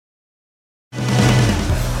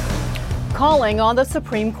calling on the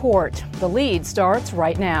Supreme Court. The lead starts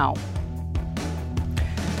right now.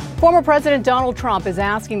 Former President Donald Trump is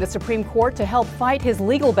asking the Supreme Court to help fight his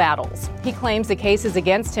legal battles. He claims the cases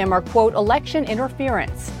against him are, quote, election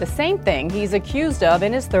interference, the same thing he's accused of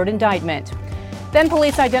in his third indictment. Then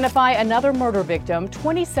police identify another murder victim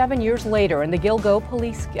 27 years later in the Gilgo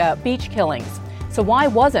police beach killings. So why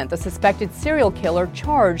wasn't the suspected serial killer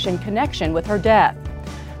charged in connection with her death?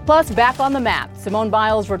 Plus, back on the map, Simone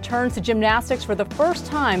Biles returns to gymnastics for the first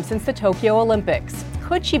time since the Tokyo Olympics.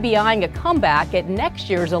 Could she be eyeing a comeback at next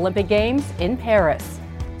year's Olympic Games in Paris?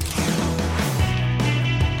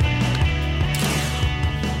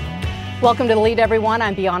 Welcome to The Lead, everyone.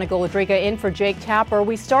 I'm Bianna Golodriga in for Jake Tapper.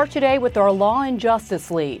 We start today with our Law and Justice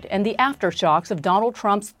lead and the aftershocks of Donald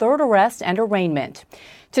Trump's third arrest and arraignment.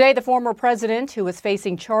 Today, the former president, who is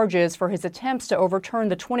facing charges for his attempts to overturn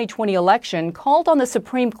the 2020 election, called on the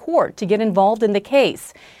Supreme Court to get involved in the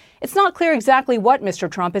case. It's not clear exactly what Mr.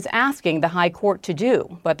 Trump is asking the high court to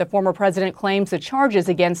do, but the former president claims the charges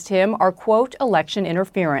against him are, quote, election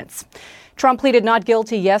interference. Trump pleaded not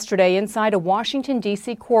guilty yesterday inside a Washington,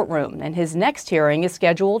 D.C. courtroom, and his next hearing is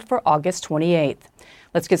scheduled for August 28th.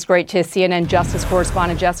 Let's get straight to CNN Justice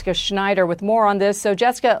correspondent Jessica Schneider with more on this. So,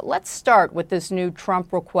 Jessica, let's start with this new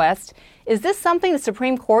Trump request. Is this something the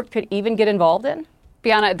Supreme Court could even get involved in?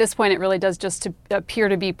 Bianna, at this point, it really does just appear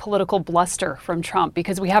to be political bluster from Trump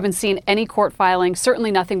because we haven't seen any court filing, certainly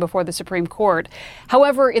nothing before the Supreme Court.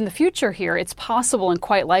 However, in the future here, it's possible and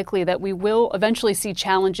quite likely that we will eventually see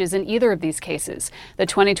challenges in either of these cases. The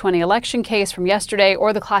 2020 election case from yesterday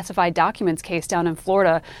or the classified documents case down in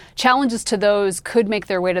Florida. Challenges to those could make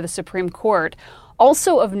their way to the Supreme Court.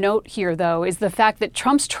 Also of note here, though, is the fact that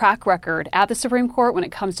Trump's track record at the Supreme Court when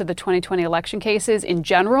it comes to the 2020 election cases in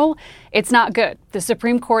general, it's not good. The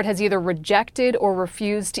Supreme Court has either rejected or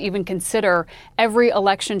refused to even consider every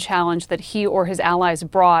election challenge that he or his allies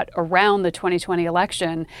brought around the 2020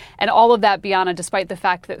 election. And all of that, Bianna, despite the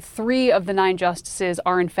fact that 3 of the 9 justices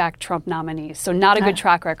are in fact Trump nominees. So not a good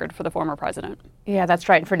track record for the former president. Yeah, that's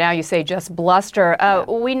right. And for now, you say just bluster.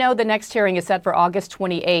 We know the next hearing is set for August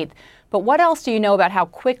 28th. But what else do you know about how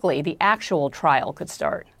quickly the actual trial could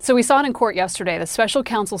start? So we saw it in court yesterday, the special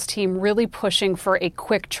counsel's team really pushing for a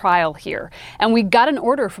quick trial here. And we got an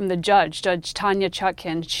order from the judge, Judge Tanya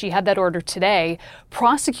Chutkan. She had that order today.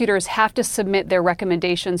 Prosecutors have to submit their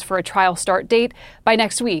recommendations for a trial start date by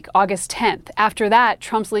next week, August 10th. After that,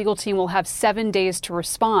 Trump's legal team will have 7 days to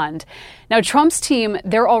respond. Now, Trump's team,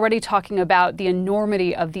 they're already talking about the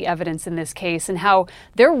enormity of the evidence in this case and how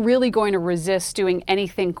they're really going to resist doing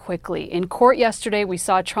anything quickly. In court yesterday, we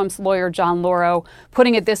saw Trump's lawyer, John Lauro,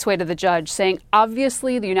 putting it this way to the judge, saying,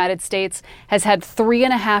 obviously, the United States has had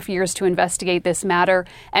 3.5 years to investigate this matter.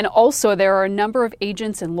 And also, there are a number of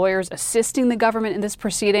agents and lawyers assisting the government in this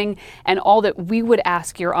proceeding. And all that we would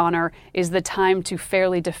ask, Your Honor, is the time to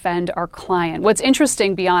fairly defend our client. What's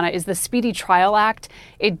interesting, Bianna, is the Speedy Trial Act.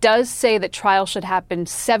 It does say that trial should happen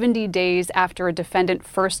 70 days after a defendant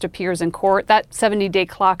first appears in court. That 70-day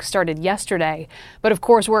clock started yesterday. But of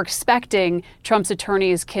course, we're expecting Trump's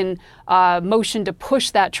attorneys can motion to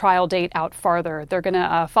push that trial date out farther. They're going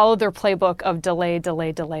to follow their playbook of delay,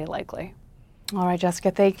 likely. All right,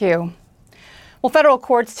 Jessica, thank you. Well, federal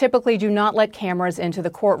courts typically do not let cameras into the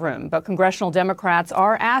courtroom, but congressional Democrats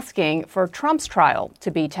are asking for Trump's trial to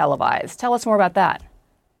be televised. Tell us more about that.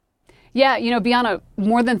 Yeah, Bianna,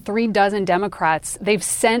 more than 36 Democrats, they've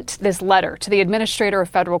sent this letter to the administrator of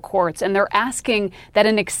federal courts, and they're asking that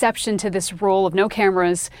an exception to this rule of no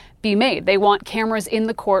cameras be made. They want cameras in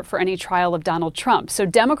the court for any trial of Donald Trump. So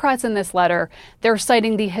Democrats in this letter, they're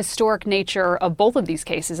citing the historic nature of both of these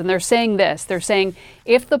cases. And they're saying this. They're saying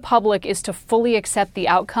if the public is to fully accept the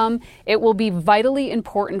outcome, it will be vitally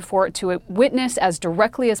important for it to witness as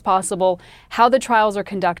directly as possible how the trials are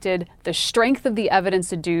conducted, the strength of the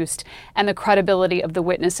evidence adduced, and the credibility of the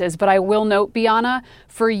witnesses. But I will note, Bianna,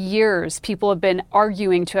 for years, people have been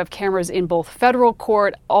arguing to have cameras in both federal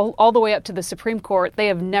court all the way up to the Supreme Court. They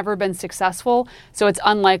have never been successful, so it's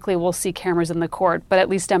unlikely we'll see cameras in the court, but at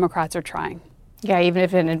least Democrats are trying. Yeah, even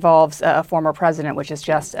if it involves a former president, which is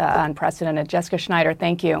just unprecedented. Jessica Schneider,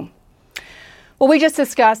 thank you. Well, we just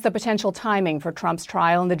discussed the potential timing for Trump's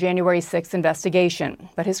trial in the January 6th investigation,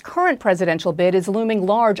 but his current presidential bid is looming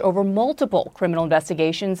large over multiple criminal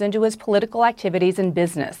investigations into his political activities and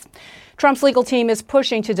business. Trump's legal team is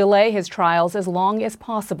pushing to delay his trials as long as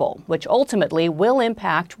possible, which ultimately will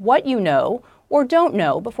impact what you know or don't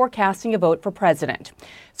know before casting a vote for president.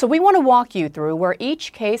 So we want to walk you through where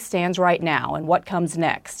each case stands right now and what comes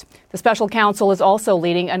next. The special counsel is also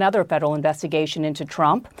leading another federal investigation into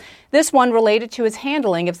Trump, this one related to his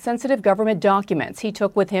handling of sensitive government documents he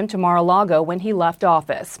took with him to Mar-a-Lago when he left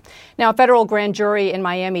office. Now, a federal grand jury in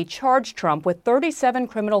Miami charged Trump with 37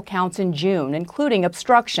 criminal counts in June, including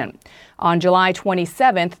obstruction. On July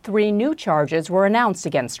 27th, 3 new charges were announced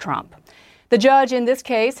against Trump. The judge in this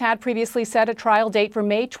case had previously set a trial date for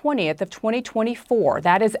May 20th of 2024.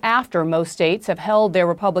 That is after most states have held their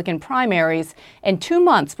Republican primaries and 2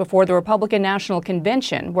 months before the Republican National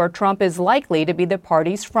Convention, where Trump is likely to be the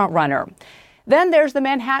party's frontrunner. Then there's the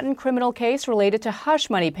Manhattan criminal case related to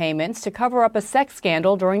hush money payments to cover up a sex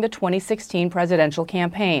scandal during the 2016 presidential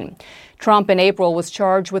campaign. Trump in April was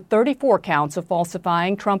charged with 34 counts of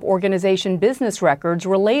falsifying Trump Organization business records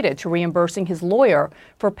related to reimbursing his lawyer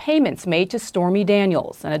for payments made to Stormy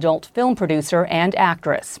Daniels, an adult film producer and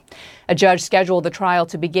actress. A judge scheduled the trial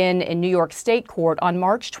to begin in New York State Court on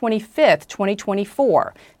March 25th,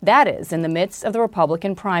 2024. That is in the midst of the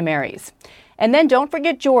Republican primaries. And then don't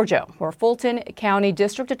forget Georgia, where Fulton County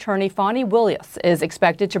District Attorney Fani Willis is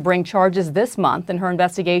expected to bring charges this month in her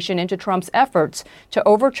investigation into Trump's efforts to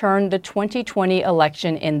overturn the 2020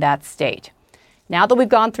 election in that state. Now that we've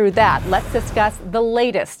gone through that, let's discuss the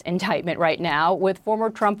latest indictment right now with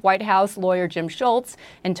former Trump White House lawyer Jim Schultz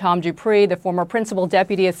and Tom Dupree, the former principal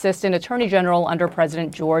deputy assistant attorney general under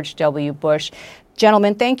President George W. Bush.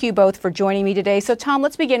 Gentlemen, thank you both for joining me today. So, Tom,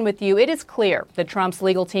 let's begin with you. It is clear that Trump's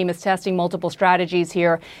legal team is testing multiple strategies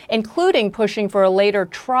here, including pushing for a later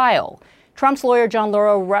trial. Trump's lawyer, John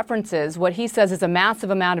Lauro, references what he says is a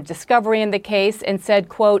massive amount of discovery in the case and said,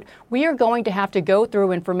 quote, "We are going to have to go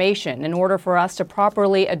through information in order for us to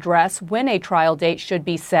properly address when a trial date should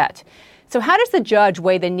be set." So how does the judge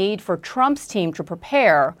weigh the need for Trump's team to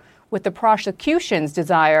prepare with the prosecution's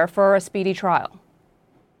desire for a speedy trial?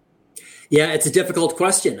 Yeah, it's a difficult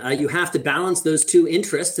question. You have to balance those two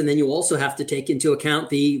interests, and then you also have to take into account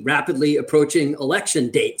the rapidly approaching election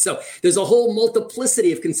date. So there's a whole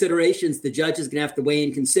multiplicity of considerations the judge is going to have to weigh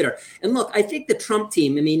and consider. And look, I think the Trump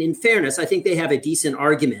team, in fairness, I think they have a decent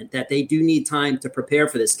argument that they do need time to prepare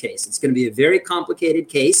for this case. It's going to be a very complicated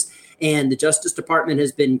case. And the Justice Department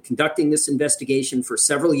has been conducting this investigation for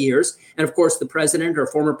several years. And of course, the president or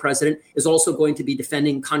former president is also going to be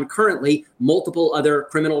defending concurrently multiple other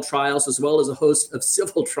criminal trials, as well as a host of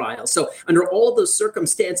civil trials. So under all of those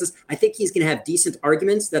circumstances, I think he's going to have decent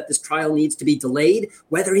arguments that this trial needs to be delayed.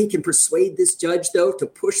 Whether he can persuade this judge, though, to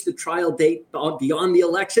push the trial date beyond the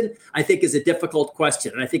election, I think is a difficult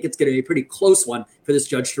question. And I think it's going to be a pretty close one for this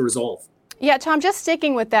judge to resolve. Yeah, Tom, just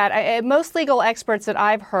sticking with that, most legal experts that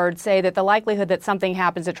I've heard say that the likelihood that something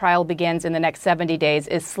happens, a trial begins in the next 70 days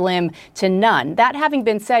is slim to none. That having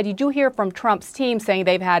been said, you do hear from Trump's team saying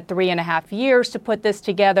they've had 3.5 years to put this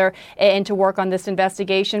together and to work on this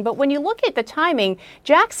investigation. But when you look at the timing,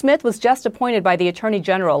 Jack Smith was just appointed by the Attorney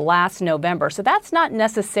General last November. So that's not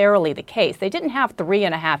necessarily the case. They didn't have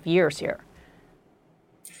 3.5 years here.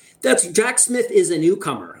 Jack Smith is a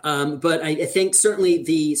newcomer, but I think certainly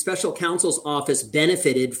the special counsel's office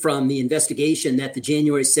benefited from the investigation that the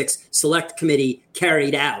January 6th Select Committee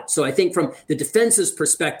carried out. So I think from the defense's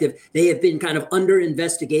perspective, they have been kind of under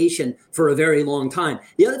investigation for a very long time.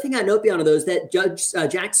 The other thing I note beyond those that Judge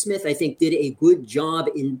Jack Smith, I think, did a good job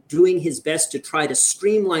in doing his best to try to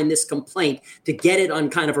streamline this complaint, to get it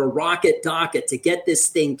on kind of a rocket docket, to get this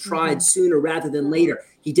thing tried sooner rather than later.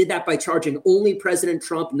 He did that by charging only President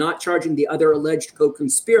Trump, not charging the other alleged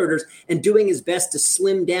co-conspirators, and doing his best to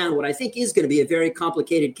slim down what I think is going to be a very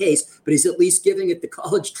complicated case, but he's at least giving it the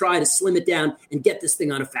college try to slim it down and get this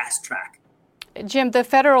thing on a fast track. Jim, the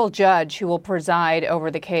federal judge who will preside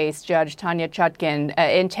over the case, Judge Tanya Chutkan,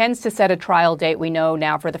 intends to set a trial date, we know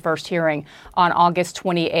now, for the first hearing on August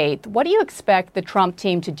 28th. What do you expect the Trump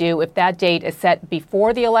team to do if that date is set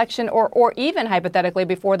before the election or even hypothetically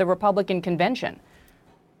before the Republican convention?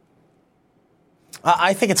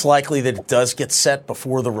 I think it's likely that it does get set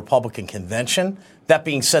before the Republican convention. That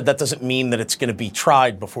being said, that doesn't mean that it's going to be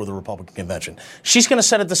tried before the Republican convention. She's going to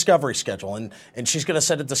set a discovery schedule, and she's going to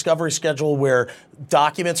set a discovery schedule where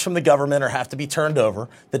documents from the government have to be turned over.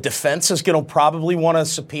 The defense is going to probably want to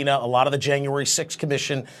subpoena a lot of the January 6th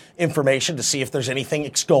Commission information to see if there's anything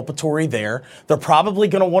exculpatory there. They're probably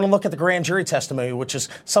going to want to look at the grand jury testimony, which is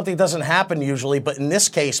something that doesn't happen usually. But in this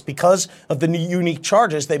case, because of the unique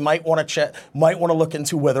charges, they might want to look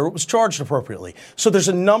into whether it was charged appropriately. So there's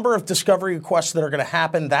a number of discovery requests that are going to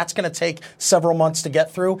happen. That's going to take several months to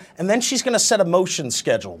get through. And then she's going to set a motion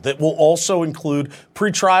schedule that will also include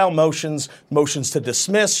pretrial motions, motions to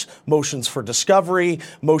dismiss, motions for discovery,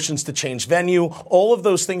 motions to change venue. All of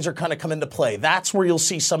those things are kind of come into play. That's where you'll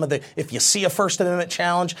see some of the, if you see a First Amendment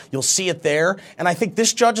challenge, you'll see it there. And I think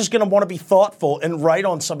this judge is going to want to be thoughtful and right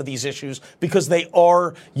on some of these issues because they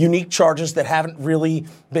are unique charges that haven't really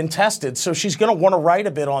been tested. So she's going to want to write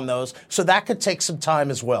a bit on those. So that could take some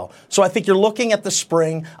time as well. So I think you're looking at the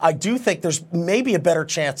spring. I do think there's maybe a better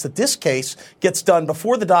chance that this case gets done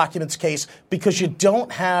before the documents case because you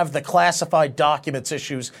don't have the classified documents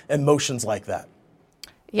issues and motions like that.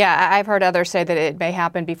 Yeah, I've heard others say that it may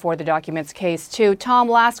happen before the documents case, too. Tom,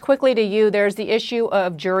 last quickly to you, there's the issue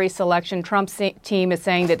of jury selection. Trump's team is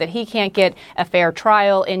saying that he can't get a fair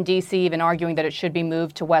trial in D.C., even arguing that it should be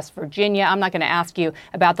moved to West Virginia. I'm not going to ask you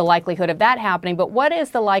about the likelihood of that happening, but what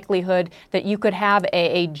is the likelihood that you could have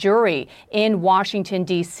a jury in Washington,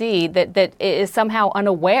 D.C. that is somehow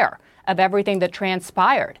unaware of everything that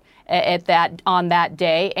transpired on that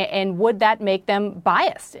day, and would that make them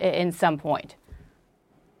biased in some point?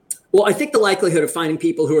 Well, I think the likelihood of finding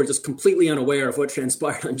people who are just completely unaware of what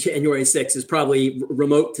transpired on January 6th is probably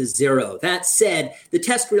remote to zero. That said, the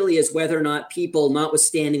test really is whether or not people,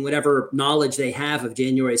 notwithstanding whatever knowledge they have of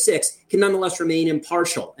January 6th, can nonetheless remain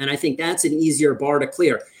impartial. And I think that's an easier bar to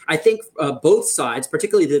clear. I think both sides,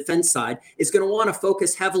 particularly the defense side, is going to want to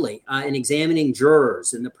focus heavily in examining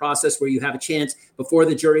jurors in the process where you have a chance before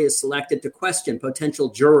the jury is selected to question potential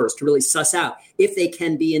jurors to really suss out if they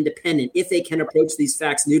can be independent, if they can approach these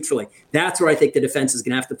facts neutrally. That's where I think the defense is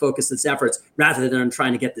going to have to focus its efforts rather than on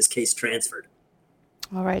trying to get this case transferred.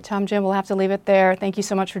 All right, Tom, Jim, we'll have to leave it there. Thank you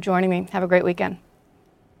so much for joining me. Have a great weekend.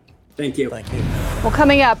 Thank you. Thank you. Well,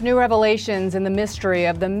 coming up, new revelations in the mystery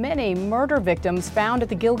of the many murder victims found at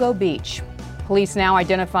the Gilgo Beach. Police now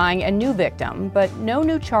identifying a new victim, but no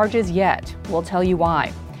new charges yet. We'll tell you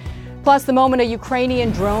why. Plus, the moment a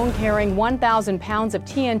Ukrainian drone carrying 1,000 pounds of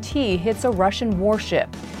TNT hits a Russian warship.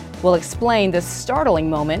 We'll explain this startling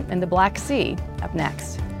moment in the Black Sea up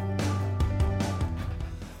next.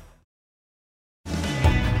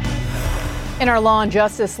 In our Law and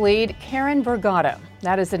Justice lead, Karen Vergata.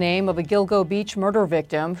 That is the name of a Gilgo Beach murder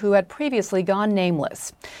victim who had previously gone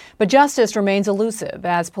nameless. But justice remains elusive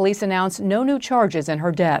as police announced no new charges in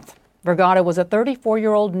her death. Vergata was a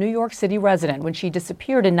 34-year-old New York City resident when she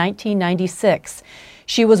disappeared in 1996.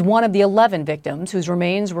 She was one of the 11 victims whose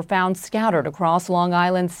remains were found scattered across Long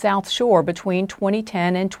Island's South Shore between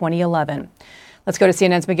 2010 and 2011. Let's go to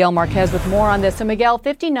CNN's Miguel Marquez with more on this. So, Miguel,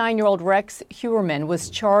 59-year-old Rex Heuermann was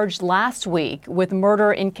charged last week with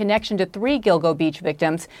murder in connection to 3 Gilgo Beach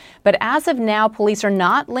victims. But as of now, police are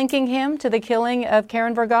not linking him to the killing of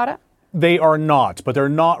Karen Vergata? They are not, but they're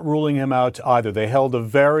not ruling him out either. They held a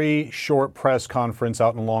very short press conference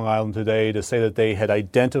out in Long Island today to say that they had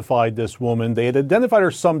identified this woman. They had identified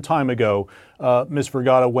her some time ago. Ms.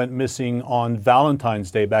 Vergata went missing on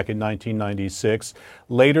Valentine's Day back in 1996.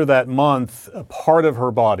 Later that month, a part of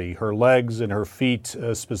her body, her legs and her feet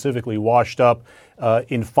specifically, washed up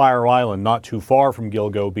in Fire Island, not too far from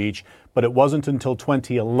Gilgo Beach. But it wasn't until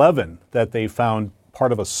 2011 that they found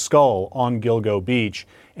part of a skull on Gilgo Beach.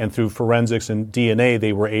 And through forensics and DNA,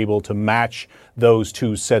 they were able to match those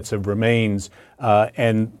 2 sets of remains.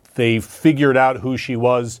 And they figured out who she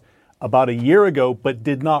was about a year ago, but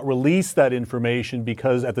did not release that information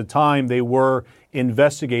because at the time they were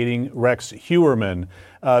investigating Rex Heuermann.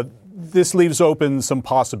 This leaves open some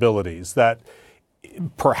possibilities that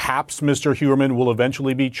perhaps Mr. Heuermann will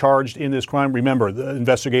eventually be charged in this crime. Remember, the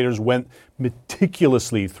investigators went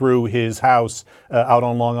meticulously through his house out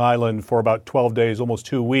on Long Island for about 12 days, almost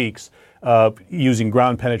 2 weeks, using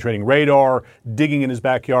ground-penetrating radar, digging in his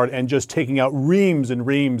backyard, and just taking out reams and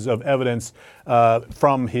reams of evidence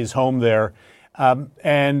from his home there.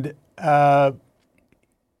 And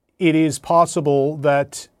it is possible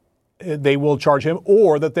that they will charge him,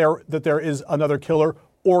 or that there is another killer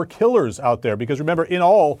or killers out there. Because remember, in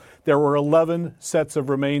all, there were 11 sets of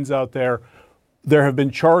remains out there. There have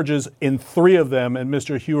been charges in 3 of them, and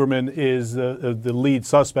Mr. Heuermann is the lead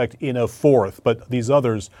suspect in a 4th. But these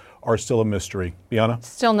others are still a mystery. Bianna?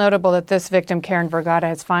 Still notable that this victim, Karen Vergata,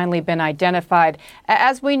 has finally been identified.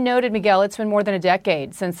 As we noted, Miguel, it's been more than a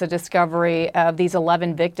decade since the discovery of these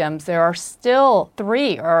 11 victims. There are still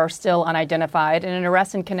 3 are still unidentified, and an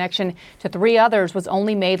arrest in connection to 3 others was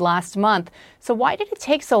only made last month. So why did it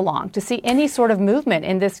take so long to see any sort of movement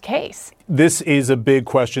in this case? This is a big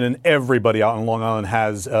question, and everybody out on Long Island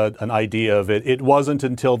has an idea of it. It wasn't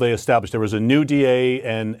until they established there was a new DA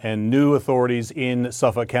and new authorities in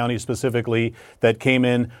Suffolk County Navalny specifically, that came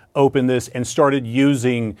in, opened this, and started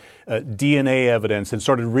using DNA evidence and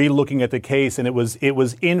started re-looking at the case. And it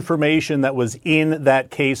was information that was in that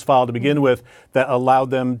case file to begin with that allowed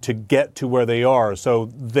them to get to where they are. So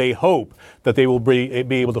they hope that they will be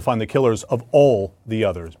able to find the killers of all the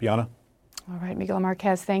others. Bianna? All right, Miguel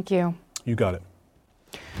Marquez, thank you. You got it.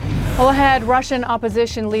 Well, ahead, Russian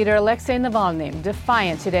opposition leader Alexei Navalny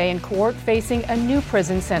defiant today in court, facing a new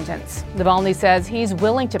prison sentence. Navalny says he's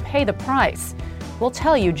willing to pay the price. We'll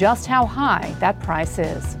tell you just how high that price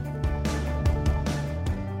is.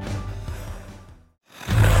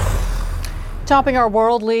 Topping our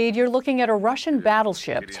world lead, you're looking at a Russian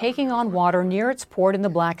battleship taking on water near its port in the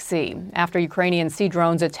Black Sea after Ukrainian sea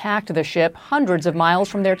drones attacked the ship hundreds of miles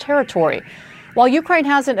from their territory. While Ukraine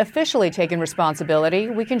hasn't officially taken responsibility,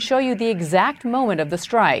 we can show you the exact moment of the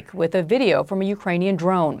strike with a video from a Ukrainian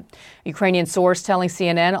drone. A Ukrainian source telling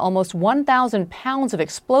CNN almost 1,000 pounds of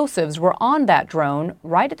explosives were on that drone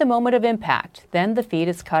right at the moment of impact. Then the feed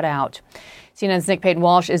is cut out. CNN's Nick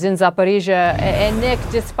Payton-Walsh is in Zaporizhia. And Nick,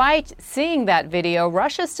 despite seeing that video,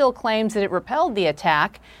 Russia still claims that it repelled the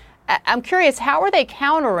attack. I'm curious, how are they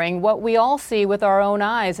countering what we all see with our own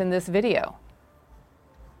eyes in this video?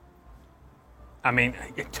 I mean,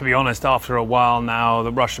 to be honest, after a while now,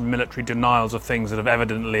 the Russian military denials of things that have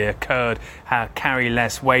evidently occurred carry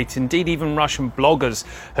less weight. Indeed, even Russian bloggers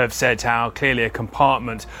have said how clearly a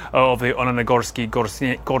compartment of the Olenogorsk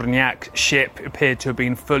Gornyak ship appeared to have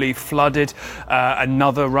been fully flooded.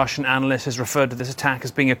 Another Russian analyst has referred to this attack as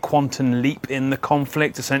being a quantum leap in the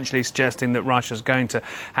conflict, essentially suggesting that Russia's going to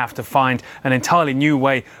have to find an entirely new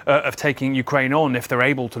way of taking Ukraine on if they're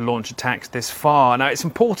able to launch attacks this far. Now, it's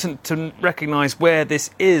important to recognise where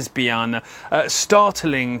this is, Bianna.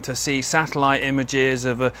 Startling to see satellite images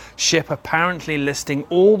of a ship apparently listing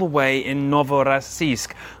all the way in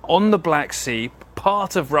Novorossiysk on the Black Sea,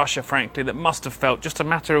 part of Russia, frankly, that must have felt just a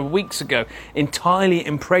matter of weeks ago entirely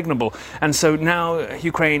impregnable. And so now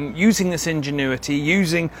Ukraine, using this ingenuity,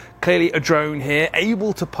 using clearly a drone here,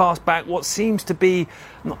 able to pass back what seems to be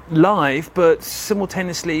not live but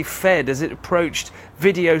simultaneously fed as it approached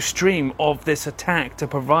video stream of this attack to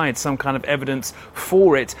provide some kind of evidence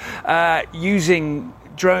for it, using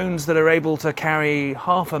drones that are able to carry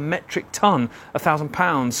half a metric ton, 1,000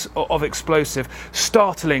 pounds of explosive.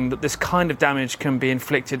 Startling that this kind of damage can be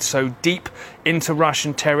inflicted so deep into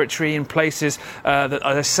Russian territory in places that,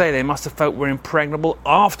 as I say, they must have felt were impregnable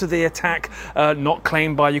after the attack, not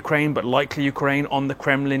claimed by Ukraine, but likely Ukraine, on the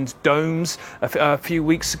Kremlin's domes a few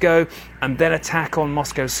weeks ago, and then attack on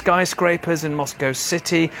Moscow skyscrapers in Moscow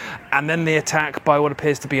City, and then the attack by what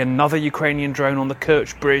appears to be another Ukrainian drone on the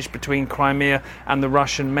Kerch Bridge between Crimea and the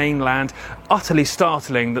Russian mainland. Utterly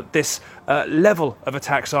startling that this level of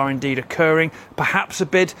attacks are indeed occurring. Perhaps a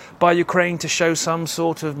bid by Ukraine to show some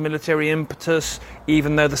sort of military impetus,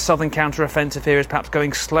 even though the southern counter-offensive here is perhaps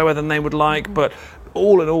going slower than they would like. But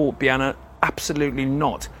all in all, Bianna, absolutely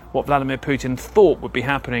not what Vladimir Putin thought would be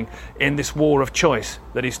happening in this war of choice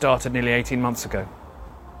that he started nearly 18 months ago.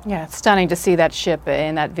 Yeah, it's stunning to see that ship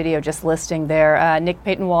in that video just listing there. Nick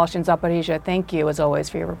Payton-Walsh in Zaporizhia, thank you as always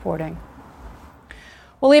for your reporting.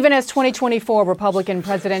 Well, even as 2024 Republican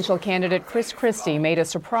presidential candidate Chris Christie made a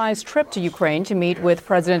surprise trip to Ukraine to meet with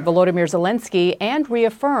President Volodymyr Zelensky and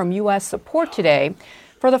reaffirm U.S. support today,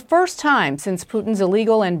 for the first time since Putin's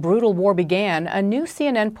illegal and brutal war began, a new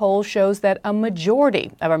CNN poll shows that a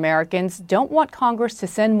majority of Americans don't want Congress to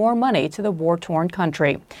send more money to the war-torn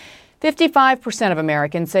country. 55% of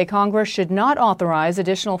Americans say Congress should not authorize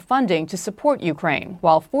additional funding to support Ukraine,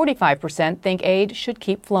 while 45% think aid should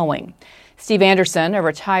keep flowing. Steve Anderson, a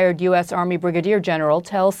retired U.S. Army Brigadier General,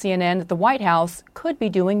 tells CNN that the White House could be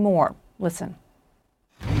doing more. Listen.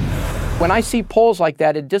 When I see polls like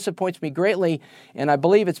that, it disappoints me greatly, and I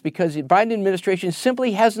believe it's because the Biden administration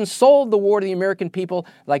simply hasn't sold the war to the American people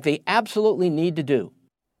like they absolutely need to do.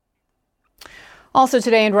 Also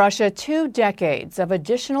today in Russia, 2 decades of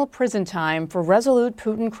additional prison time for resolute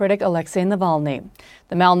Putin critic Alexei Navalny.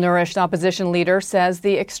 The malnourished opposition leader says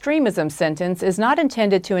the extremism sentence is not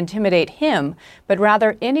intended to intimidate him, but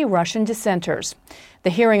rather any Russian dissenters. The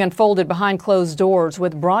hearing unfolded behind closed doors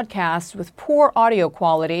with broadcasts with poor audio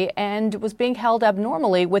quality and was being held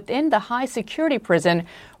abnormally within the high-security prison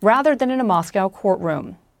rather than in a Moscow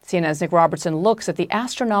courtroom. CNN's Nick Robertson looks at the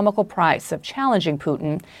astronomical price of challenging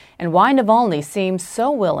Putin and why Navalny seems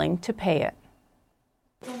so willing to pay it.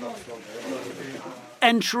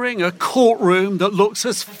 Entering a courtroom that looks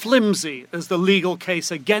as flimsy as the legal case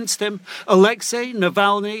against him, Alexei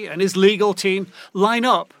Navalny and his legal team line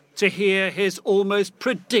up to hear his almost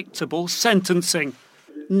predictable sentencing.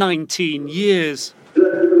 19 years.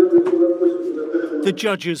 The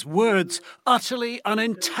judge's words utterly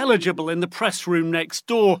unintelligible in the press room next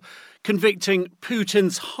door, convicting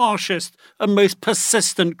Putin's harshest and most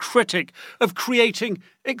persistent critic of creating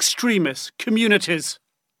extremist communities.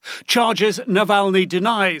 Charges Navalny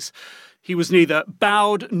denies. He was neither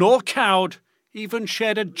bowed nor cowed, even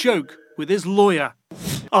shared a joke with his lawyer.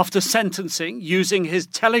 After sentencing, using his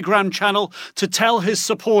Telegram channel to tell his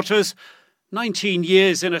supporters, 19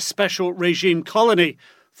 years in a special regime colony,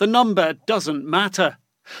 the number doesn't matter.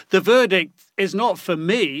 The verdict is not for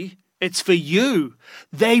me, it's for you.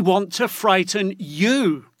 They want to frighten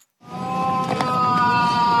you.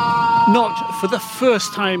 Not for the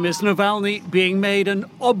first time is Navalny being made an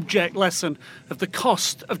object lesson of the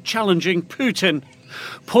cost of challenging Putin.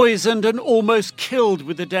 Poisoned and almost killed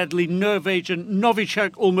with the deadly nerve agent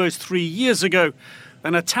Novichok almost 3 years ago,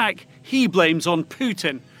 an attack he blames on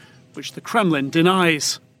Putin, which the Kremlin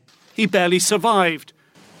denies. He barely survived,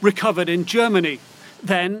 recovered in Germany,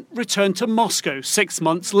 then returned to Moscow 6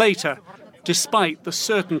 months later, despite the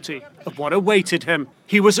certainty of what awaited him.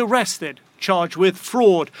 He was arrested, charged with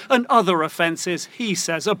fraud and other offences he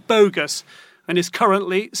says are bogus, and is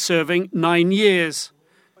currently serving 9 years.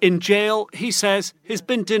 In jail, he says he's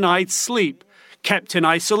been denied sleep, kept in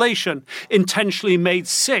isolation, intentionally made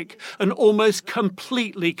sick, and almost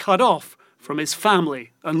completely cut off from his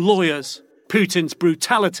family and lawyers. Putin's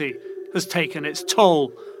brutality has taken its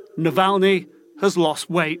toll. Navalny has lost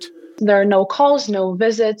weight. There are no calls, no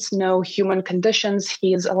visits, no human conditions.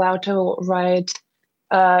 He is allowed to write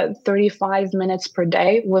 35 minutes per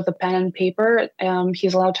day with a pen and paper.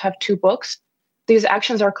 He's allowed to have 2 books. These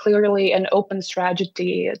actions are clearly an open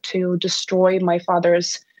strategy to destroy my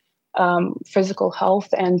father's physical health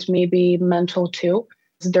and maybe mental too.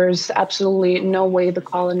 There's absolutely no way the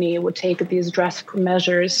colony would take these drastic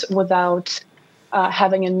measures without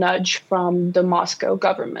having a nudge from the Moscow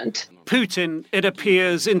government. Putin, it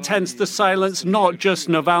appears, intends to silence not just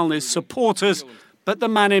Navalny's supporters, but the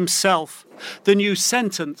man himself. The new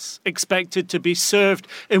sentence, expected to be served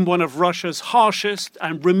in one of Russia's harshest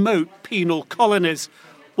and remote penal colonies,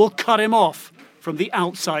 will cut him off from the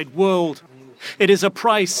outside world. It is a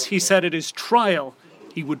price, he said at his trial,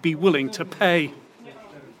 he would be willing to pay.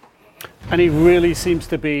 And he really seems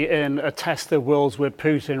to be in a test of wills with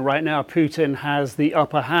Putin. Right now, Putin has the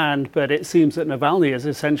upper hand, but it seems that Navalny is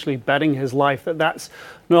essentially betting his life that that's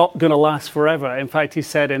not going to last forever. In fact, he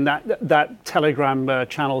said in that Telegram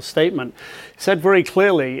channel statement, he said very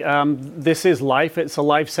clearly, this is life, it's a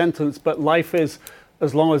life sentence, but life is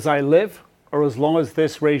as long as I live or as long as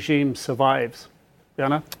this regime survives.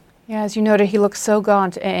 Diana? Yeah, as you noted, he looks so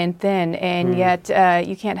gaunt and thin, and yet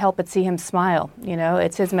you can't help but see him smile. You know,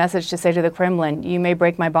 it's his message to say to the Kremlin, you may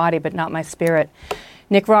break my body, but not my spirit.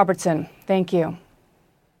 Nick Robertson, thank you.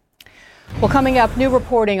 Well, coming up, new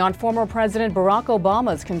reporting on former President Barack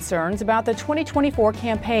Obama's concerns about the 2024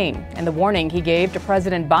 campaign and the warning he gave to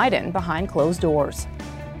President Biden behind closed doors.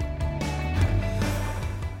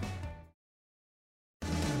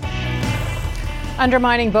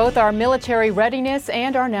 Undermining both our military readiness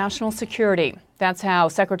and our national security. That's how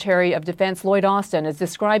Secretary of Defense Lloyd Austin is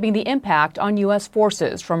describing the impact on U.S.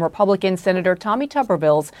 forces from Republican Senator Tommy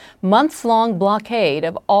Tuberville's months-long blockade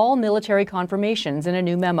of all military confirmations in a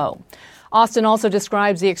new memo. Austin also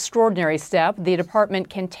describes the extraordinary step the department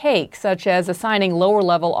can take, such as assigning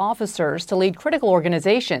lower-level officers to lead critical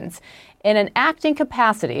organizations in an acting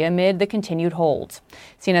capacity amid the continued holds.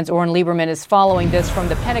 CNN's Oren Lieberman is following this from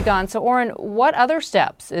the Pentagon. So, Oren, what other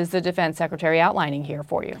steps is the Defense Secretary outlining here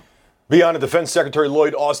for you? Beyond, Defense Secretary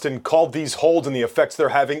Lloyd Austin called these holds and the effects they're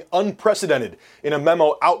having unprecedented in a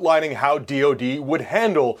memo outlining how DoD would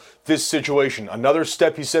handle this situation. Another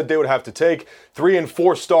step he said they would have to take. 3- and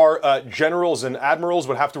 4-star generals and admirals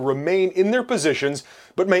would have to remain in their positions,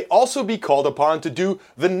 but may also be called upon to do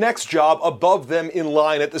the next job above them in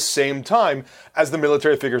line at the same time as the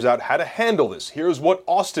military figures out how to handle this. Here's what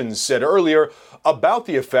Austin said earlier about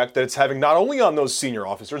the effect that it's having not only on those senior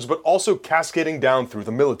officers, but also cascading down through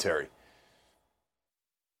the military.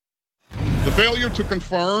 The failure to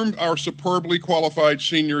confirm our superbly qualified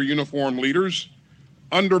senior uniformed leaders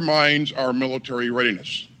undermines our military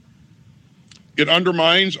readiness. It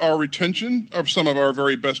undermines our retention of some of our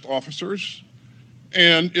very best officers,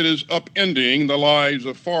 and it is upending the lives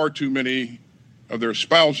of far too many of their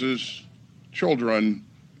spouses, children,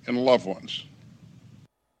 and loved ones.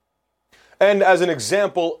 And as an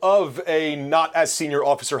example of a not as senior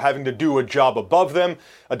officer having to do a job above them,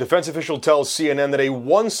 a defense official tells CNN that a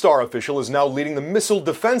one-star official is now leading the Missile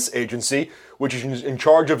Defense Agency, which is in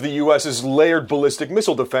charge of the U.S.'s layered ballistic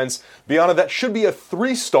missile defense. Beyond that should be a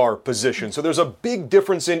 3-star position. So there's a big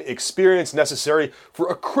difference in experience necessary for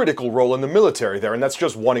a critical role in the military there, and that's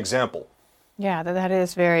just one example. Yeah, that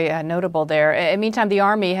is very notable there. In the meantime, the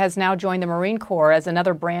Army has now joined the Marine Corps as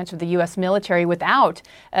another branch of the U.S. military without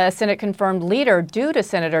a Senate-confirmed leader due to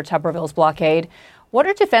Senator Tuberville's blockade. What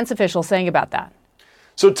are defense officials saying about that?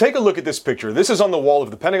 So take a look at this picture. This is on the wall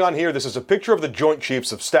of the Pentagon here. This is a picture of the Joint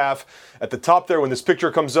Chiefs of Staff. At the top there, when this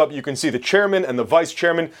picture comes up, you can see the chairman and the vice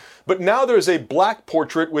chairman. But now there's a black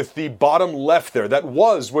portrait with the bottom left there. That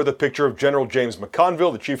was where the picture of General James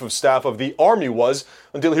McConville, the Chief of Staff of the Army, was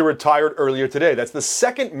until he retired earlier today. That's the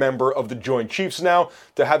second member of the Joint Chiefs now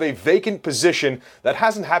to have a vacant position. That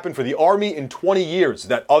hasn't happened for the Army in 20 years.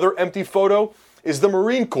 That other empty photo is the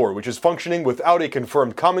Marine Corps, which is functioning without a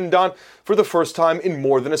confirmed commandant for the first time in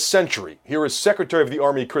more than a century. Here is Secretary of the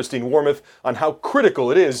Army Christine Wormuth on how critical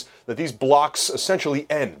it is that these blocks essentially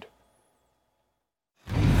end.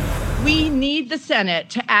 We need the Senate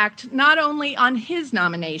to act not only on his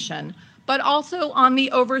nomination, but also on the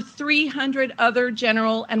over 300 other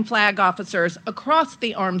general and flag officers across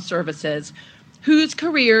the armed services whose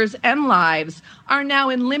careers and lives are now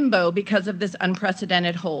in limbo because of this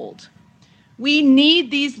unprecedented hold. We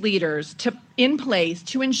need these leaders in place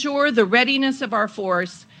to ensure the readiness of our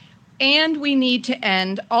force, and we need to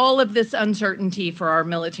end all of this uncertainty for our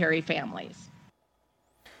military families.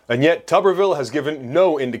 And yet, Tuberville has given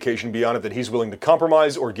no indication beyond it that he's willing to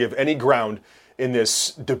compromise or give any ground in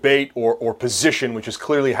this debate or position, which is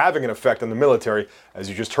clearly having an effect on the military, as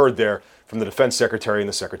you just heard there from the Defense Secretary and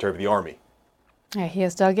the Secretary of the Army. Yeah, he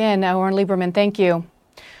has dug in. Oren Lieberman, thank you.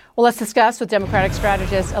 Well, let's discuss with Democratic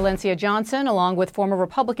strategist Alencia Johnson, along with former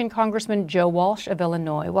Republican Congressman Joe Walsh of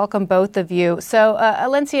Illinois. Welcome, both of you. So,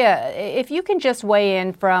 Alencia, if you can just weigh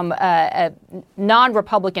in from a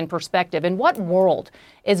non-Republican perspective, in what world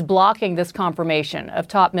is blocking this confirmation of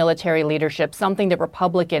top military leadership something that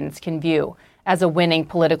Republicans can view as a winning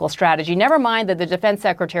political strategy? Never mind that the defense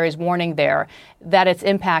secretary is warning there that it's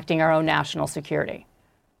impacting our own national security.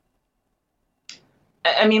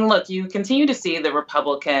 I mean, look, you continue to see the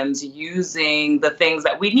Republicans using the things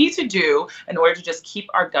that we need to do in order to just keep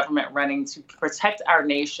our government running, to protect our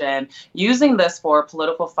nation, using this for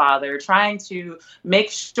political fodder, trying to make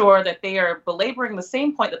sure that they are belaboring the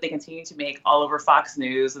same point that they continue to make all over Fox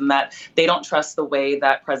News, and that they don't trust the way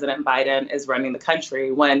that President Biden is running the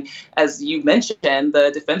country. When, as you mentioned, the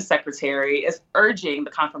defense secretary is urging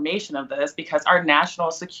the confirmation of this because our national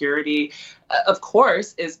security, of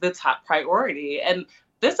course, is the top priority. And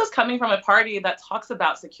this is coming from a party that talks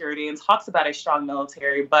about security and talks about a strong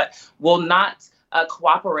military, but will not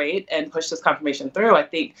cooperate and push this confirmation through. I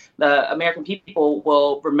think the American people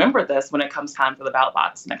will remember this when it comes time for the ballot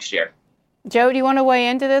box next year. Joe, do you want to weigh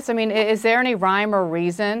into this? I mean, is there any rhyme or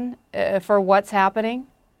reason for what's happening?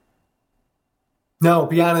 No,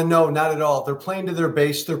 Bianna, no, not at all. They're playing to their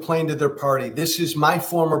base. They're playing to their party. This is my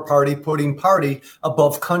former party putting party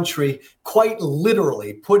above country, quite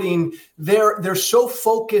literally putting they're so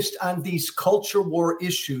focused on these culture war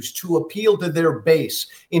issues to appeal to their base.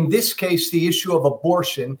 In this case, the issue of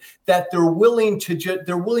abortion, that they're willing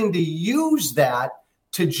to use that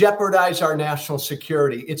to jeopardize our national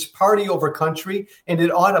security. It's party over country, and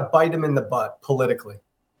it ought to bite them in the butt politically.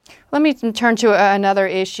 Let me turn to another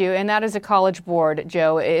issue, and that is a college board,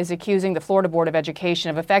 Joe, is accusing the Florida Board of Education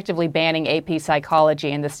of effectively banning AP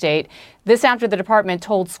psychology in the state. This after the department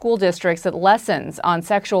told school districts that lessons on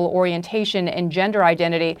sexual orientation and gender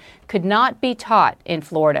identity could not be taught in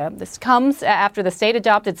Florida. This comes after the state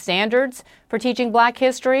adopted standards for teaching Black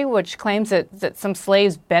history, which claims that some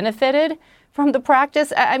slaves benefited from the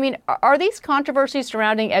practice. I mean, are these controversies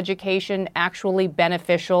surrounding education actually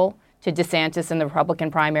beneficial to DeSantis in the Republican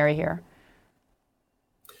primary here?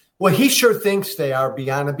 Well, he sure thinks they are,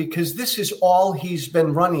 Bianna, because this is all he's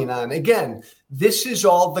been running on. Again, this is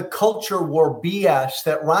all the culture war BS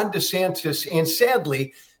that Ron DeSantis, and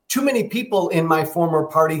sadly, too many people in my former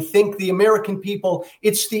party think the American people,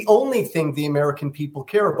 it's the only thing the American people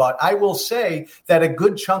care about. I will say that a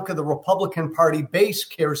good chunk of the Republican Party base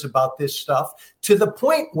cares about this stuff, to the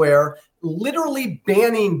point where literally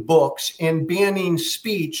banning books and banning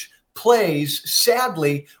speech plays,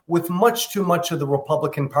 sadly, with much too much of the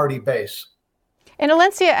Republican Party base. And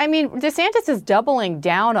Alencia, I mean, DeSantis is doubling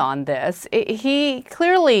down on this. He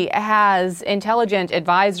clearly has intelligent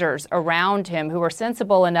advisors around him who are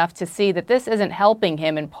sensible enough to see that this isn't helping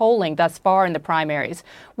him in polling thus far in the primaries.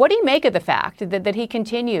 What do you make of the fact that he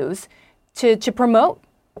continues to promote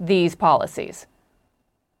these policies?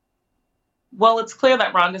 Well, it's clear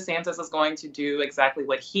that Ron DeSantis is going to do exactly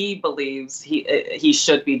what he believes he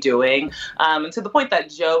should be doing. And to the point that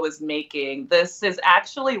Joe is making, this is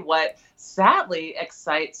actually what sadly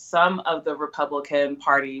excites some of the Republican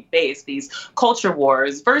Party base, these culture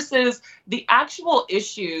wars versus the actual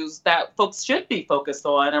issues that folks should be focused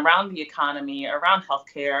on around the economy, around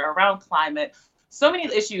healthcare, around climate. So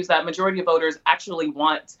many issues that majority of voters actually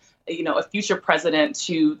want a future president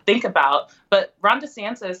to think about. But Ron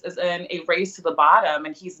DeSantis is in a race to the bottom,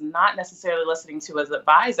 and he's not necessarily listening to his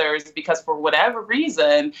advisors because for whatever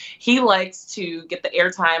reason, he likes to get the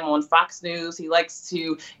airtime on Fox News. He likes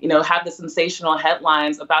to, have the sensational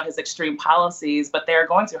headlines about his extreme policies, but they're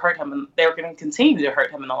going to hurt him, and they're going to continue to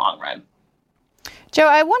hurt him in the long run. Joe,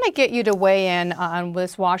 I want to get you to weigh in on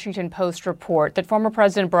this Washington Post report that former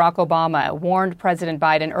President Barack Obama warned President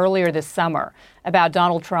Biden earlier this summer about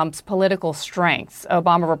Donald Trump's political strengths.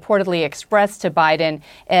 Obama reportedly expressed to Biden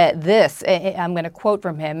this, I'm going to quote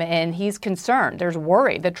from him, and he's concerned. There's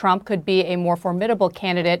worry that Trump could be a more formidable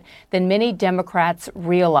candidate than many Democrats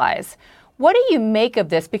realize. What do you make of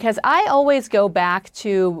this? Because I always go back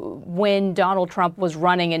to when Donald Trump was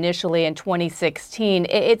running initially in 2016.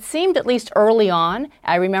 It seemed, at least early on,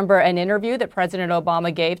 I remember an interview that President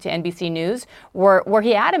Obama gave to NBC News where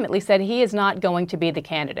he adamantly said he is not going to be the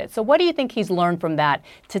candidate. So what do you think he's learned from that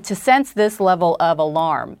to sense this level of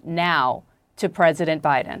alarm now to President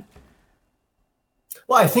Biden?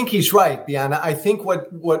 Well, I think he's right, Bianna. I think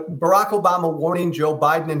what Barack Obama warning Joe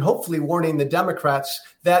Biden and hopefully warning the Democrats,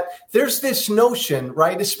 that there's this notion,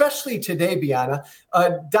 right, especially today, Bianna,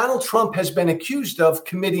 Donald Trump has been accused of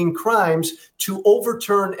committing crimes to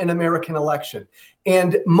overturn an American election.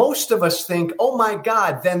 And most of us think, oh, my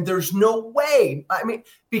God, then there's no way. I mean,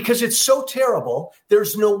 because it's so terrible,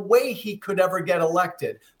 there's no way he could ever get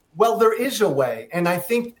elected. Well, there is a way, and I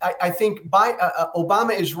think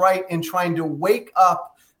Obama is right in trying to wake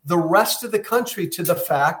up the rest of the country to the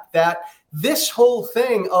fact that this whole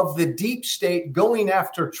thing of the deep state going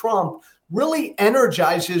after Trump really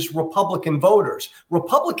energizes Republican voters.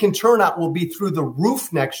 Republican turnout will be through the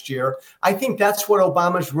roof next year. I think that's what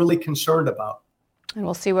Obama's really concerned about. And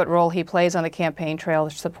we'll see what role he plays on the campaign trail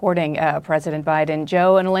supporting President Biden.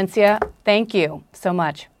 Joe and Alencia, thank you so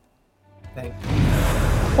much. Thank you.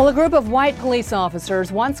 Well, a group of white police officers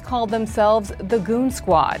once called themselves the Goon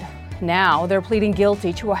Squad. Now they're pleading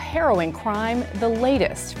guilty to a harrowing crime, the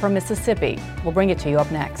latest from Mississippi. We'll bring it to you up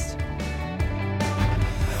next.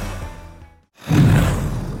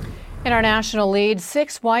 In our national lead,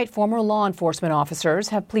 6 white former law enforcement officers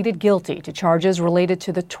have pleaded guilty to charges related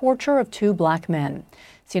to the torture of 2 black men.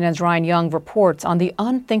 CNN's Ryan Young reports on the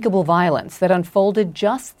unthinkable violence that unfolded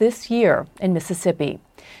just this year in Mississippi.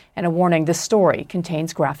 And a warning, this story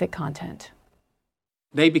contains graphic content.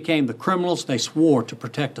 They became the criminals they swore to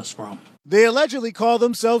protect us from. They allegedly call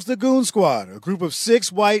themselves the Goon Squad, a group of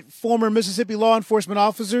 6 white former Mississippi law enforcement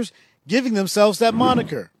officers giving themselves that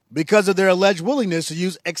moniker because of their alleged willingness to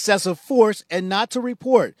use excessive force and not to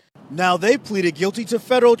report. Now they pleaded guilty to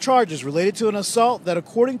federal charges related to an assault that,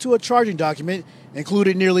 according to a charging document,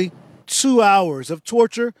 included nearly 2 hours of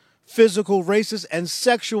torture, physical, racist, and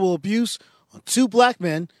sexual abuse on 2 black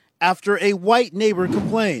men after a white neighbor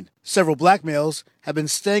complained. Several black males had been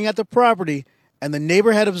staying at the property, and the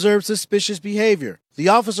neighbor had observed suspicious behavior. The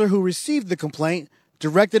officer who received the complaint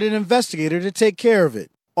directed an investigator to take care of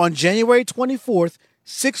it. On January 24th,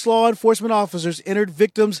 6 law enforcement officers entered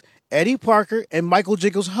victims Eddie Parker and Michael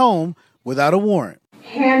Jiggles' home without a warrant.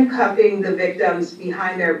 Handcuffing the victims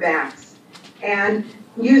behind their backs and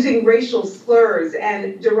using racial slurs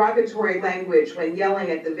and derogatory language when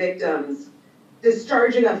yelling at the victims,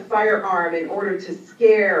 discharging a firearm in order to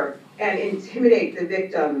scare and intimidate the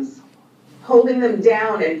victims, holding them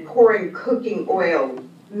down and pouring cooking oil,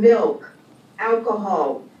 milk,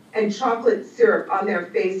 alcohol, and chocolate syrup on their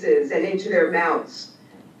faces and into their mouths,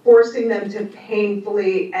 forcing them to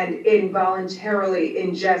painfully and involuntarily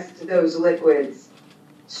ingest those liquids,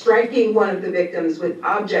 striking one of the victims with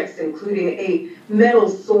objects including a metal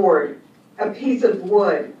sword, a piece of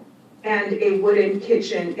wood, and a wooden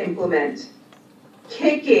kitchen implement,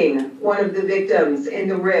 kicking one of the victims in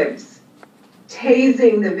the ribs,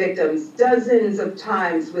 tasing the victims dozens of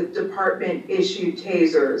times with department-issued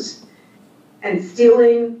tasers, and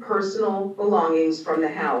stealing personal belongings from the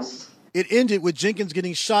house. It ended with Jenkins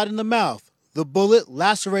getting shot in the mouth, the bullet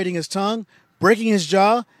lacerating his tongue, breaking his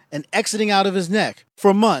jaw, and exiting out of his neck.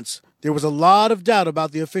 For months, there was a lot of doubt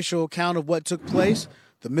about the official account of what took place,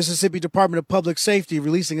 the Mississippi Department of Public Safety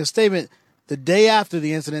releasing a statement the day after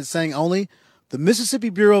the incident saying only The Mississippi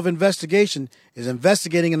Bureau of Investigation is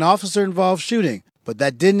investigating an officer-involved shooting, but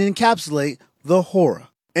that didn't encapsulate the horror.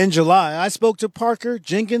 In July, I spoke to Parker,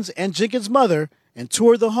 Jenkins, and Jenkins' mother and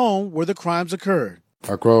toured the home where the crimes occurred.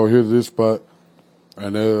 I crawled here to this spot,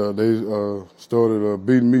 and they started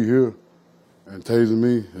beating me here and tasing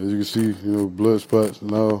me. As you can see, blood spots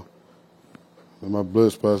and all. And my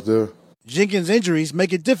blood spots there. Jenkins' injuries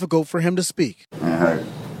make it difficult for him to speak. Man, hurt.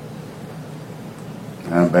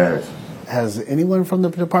 I'm embarrassed. Has anyone from the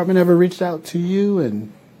department ever reached out to you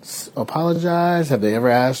and apologized? Have they ever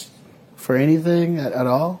asked for anything at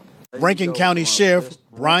all? Rankin County Sheriff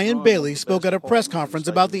Brian Bailey spoke at a press conference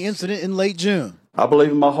about the incident in late June. I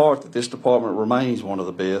believe in my heart that this department remains one of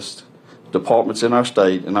the best departments in our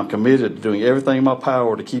state, and I'm committed to doing everything in my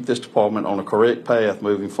power to keep this department on a correct path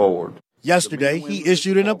moving forward. Yesterday, he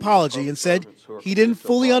issued an apology and said he didn't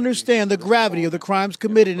fully understand the gravity of the crimes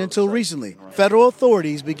committed until recently. Federal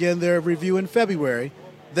authorities began their review in February.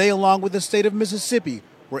 They, along with the state of Mississippi,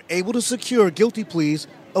 were able to secure guilty pleas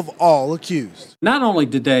of all accused. Not only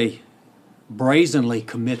did they brazenly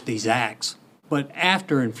commit these acts, but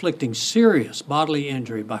after inflicting serious bodily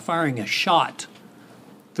injury by firing a shot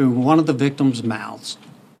through one of the victim's mouths,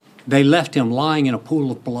 they left him lying in a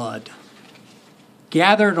pool of blood,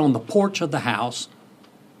 gathered on the porch of the house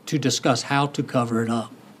to discuss how to cover it up.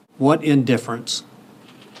 What indifference,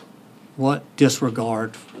 what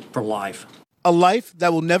disregard for life. A life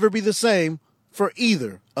that will never be the same for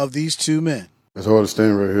either of these two men. It's hard to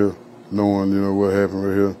stand right here, knowing, what happened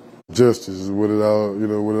right here. Justice is what it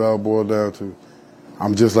all boiled down to.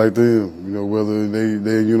 I'm just like them, whether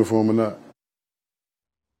they're in uniform or not.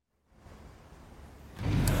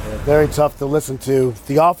 Very tough to listen to.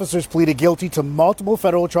 The officers pleaded guilty to multiple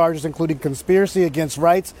federal charges, including conspiracy against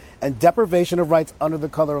rights and deprivation of rights under the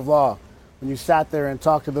color of law. When you sat there and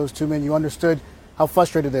talked to those two men, you understood how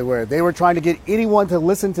frustrated they were. They were trying to get anyone to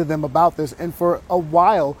listen to them about this, and for a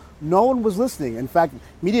while, no one was listening. In fact,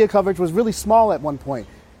 media coverage was really small at one point.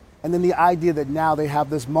 And then the idea that now they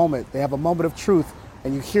have this moment, they have a moment of truth,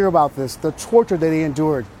 and you hear about this, the torture that they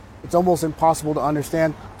endured. It's almost impossible to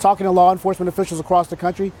understand. Talking to law enforcement officials across the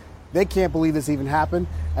country, they can't believe this even happened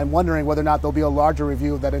and wondering whether or not there'll be a larger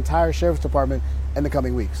review of that entire sheriff's department in the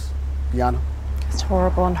coming weeks. Bianna? It's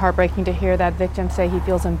horrible and heartbreaking to hear that victim say he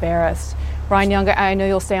feels embarrassed. Brian Young, I know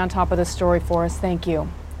you'll stay on top of this story for us. Thank you.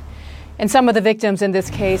 And some of the victims in this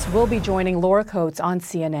case will be joining Laura Coates on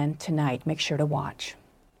CNN tonight. Make sure to watch.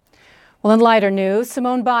 Well, in lighter news,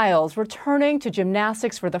 Simone Biles returning to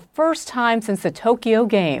gymnastics for the first time since the Tokyo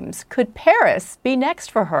Games. Could Paris be next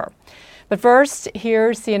for her? But first,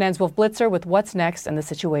 here's CNN's Wolf Blitzer with what's next in the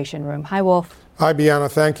Situation Room. Hi, Wolf. Hi, Bianna.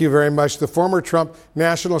 Thank you very much. The former Trump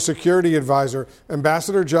National Security Advisor,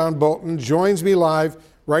 Ambassador John Bolton, joins me live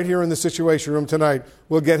right here in the Situation Room tonight.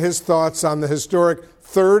 We'll get his thoughts on the historic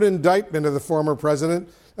third indictment of the former president,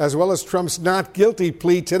 as well as Trump's not guilty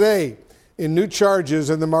plea today in new charges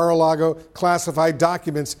in the Mar-a-Lago classified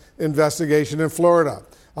documents investigation in Florida.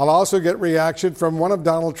 I'll also get reaction from one of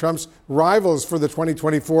Donald Trump's rivals for the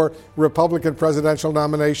 2024 Republican presidential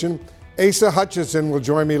nomination. Asa Hutchinson will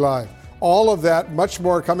join me live. All of that, much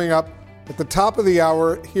more coming up at the top of the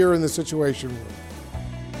hour here in the Situation Room.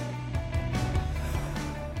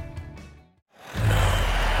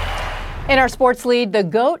 In our sports lead, the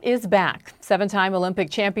GOAT is back. Seven-time Olympic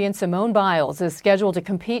champion Simone Biles is scheduled to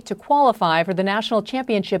compete to qualify for the national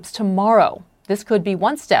championships tomorrow. This could be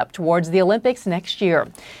one step towards the Olympics next year.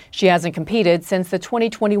 She hasn't competed since the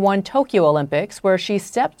 2021 Tokyo Olympics, where she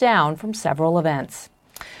stepped down from several events.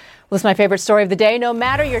 Well, this is my favorite story of the day. No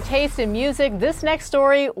matter your taste in music, this next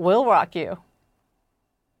story will rock you.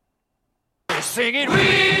 Sing it,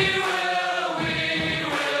 we will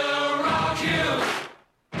rock you.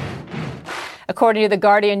 According to the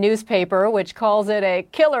Guardian newspaper, which calls it a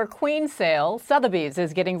killer queen sale, Sotheby's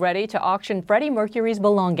is getting ready to auction Freddie Mercury's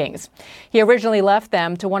belongings. He originally left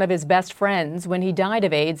them to one of his best friends when he died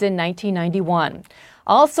of AIDS in 1991.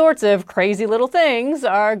 All sorts of crazy little things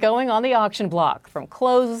are going on the auction block, from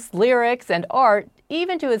clothes, lyrics, and art,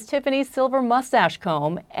 even to his Tiffany silver mustache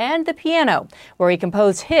comb and the piano, where he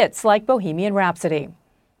composed hits like Bohemian Rhapsody.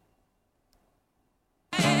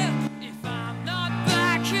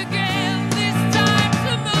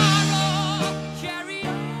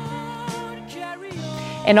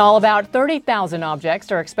 In all, about 30,000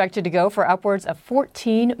 objects are expected to go for upwards of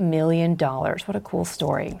 $14 million. What a cool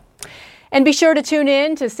story. And be sure to tune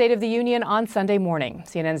in to State of the Union on Sunday morning.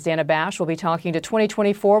 CNN's Dana Bash will be talking to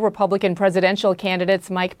 2024 Republican presidential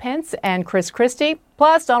candidates Mike Pence and Chris Christie,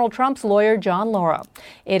 plus Donald Trump's lawyer John Lauro.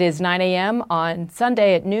 It is 9 a.m. on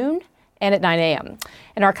Sunday at noon and at 9 a.m.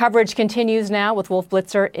 And our coverage continues now with Wolf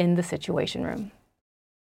Blitzer in the Situation Room.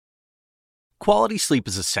 Quality sleep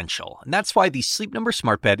is essential, and that's why the Sleep Number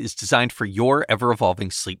Smart Bed is designed for your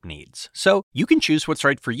ever-evolving sleep needs. So you can choose what's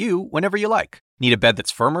right for you whenever you like. Need a bed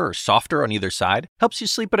that's firmer or softer on either side? Helps you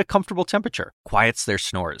sleep at a comfortable temperature. Quiets their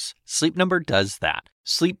snores. Sleep Number does that.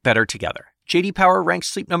 Sleep better together. J.D. Power ranks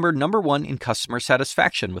Sleep Number #1 in customer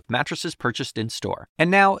satisfaction with mattresses purchased in-store.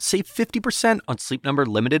 And now, save 50% on Sleep Number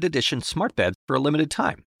limited edition smart beds for a limited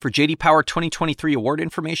time. For J.D. Power 2023 award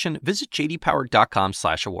information, visit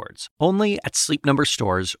jdpower.com/awards. Only at Sleep Number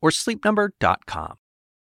stores or sleepnumber.com.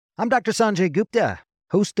 I'm Dr. Sanjay Gupta,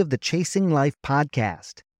 host of the Chasing Life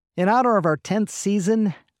podcast. In honor of our 10th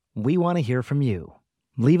season, we want to hear from you.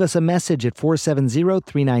 Leave us a message at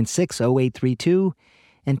 470-396-0832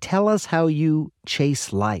 and tell us how you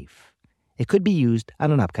chase life. It could be used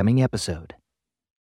on an upcoming episode.